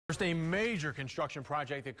First, a major construction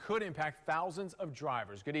project that could impact thousands of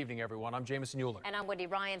drivers. Good evening, everyone. I'm Jamison Euler. And I'm Wendy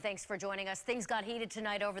Ryan. Thanks for joining us. Things got heated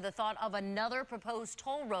tonight over the thought of another proposed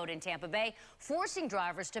toll road in Tampa Bay, forcing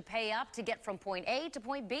drivers to pay up to get from point A to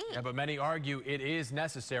point B. Yeah, but many argue it is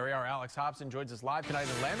necessary. Our Alex Hobson joins us live tonight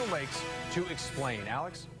in Land O'Lakes to explain.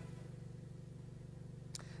 Alex?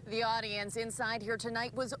 The audience inside here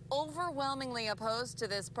tonight was overwhelmingly opposed to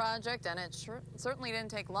this project, and it certainly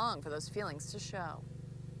didn't take long for those feelings to show.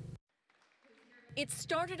 It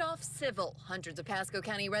started off civil. Hundreds of Pasco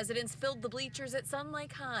County residents filled the bleachers at Sun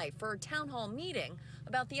Lake High for a town hall meeting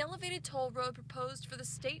about the elevated toll road proposed for the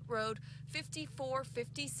State Road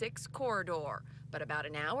 5456 corridor. But about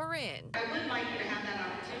an hour in, I would like you to have that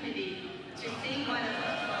opportunity to see what it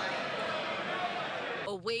looks like.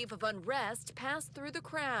 A wave of unrest passed through the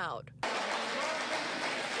crowd.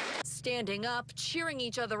 Standing up, cheering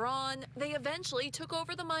each other on, they eventually took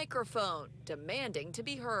over the microphone, demanding to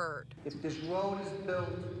be heard. If this road is built,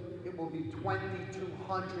 it will be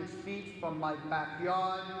 2,200 feet from my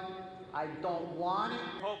backyard. I don't want it.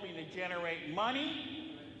 Hoping to generate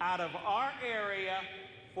money out of our area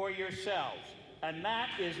for yourselves, and that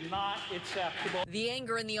is not acceptable. The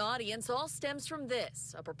anger in the audience all stems from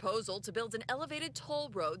this, a proposal to build an elevated toll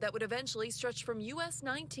road that would eventually stretch from US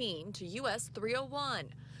 19 to US 301.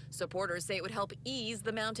 Supporters say it would help ease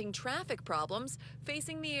the mounting traffic problems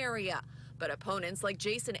facing the area. But opponents like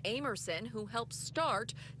Jason Amerson, who helped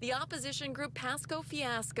start the opposition group Pasco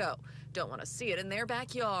Fiasco, don't want to see it in their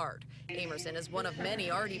backyard. Amerson is one of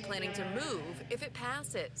many already planning to move if it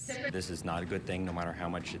passes. This is not a good thing, no matter how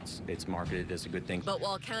much it's marketed as a good thing. But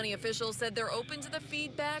while county officials said they're open to the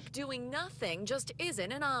feedback, doing nothing just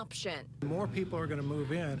isn't an option. More people are going to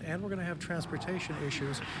move in, and we're going to have transportation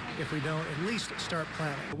issues if we don't at least start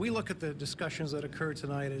planning. We look at the discussions that occurred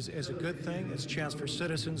tonight as a good thing. It's a chance for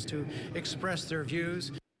citizens to express their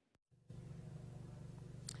views.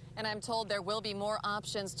 And I'm told there will be more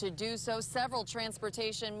options to do so. Several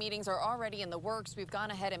transportation meetings are already in the works. We've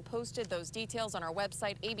gone ahead and posted those details on our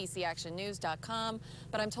website, abcactionnews.com.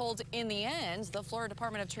 But I'm told in the end, the Florida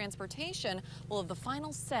Department of Transportation will have the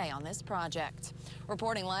final say on this project.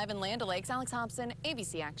 Reporting live in Land O'Lakes, Alex Hobson,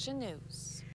 ABC Action News.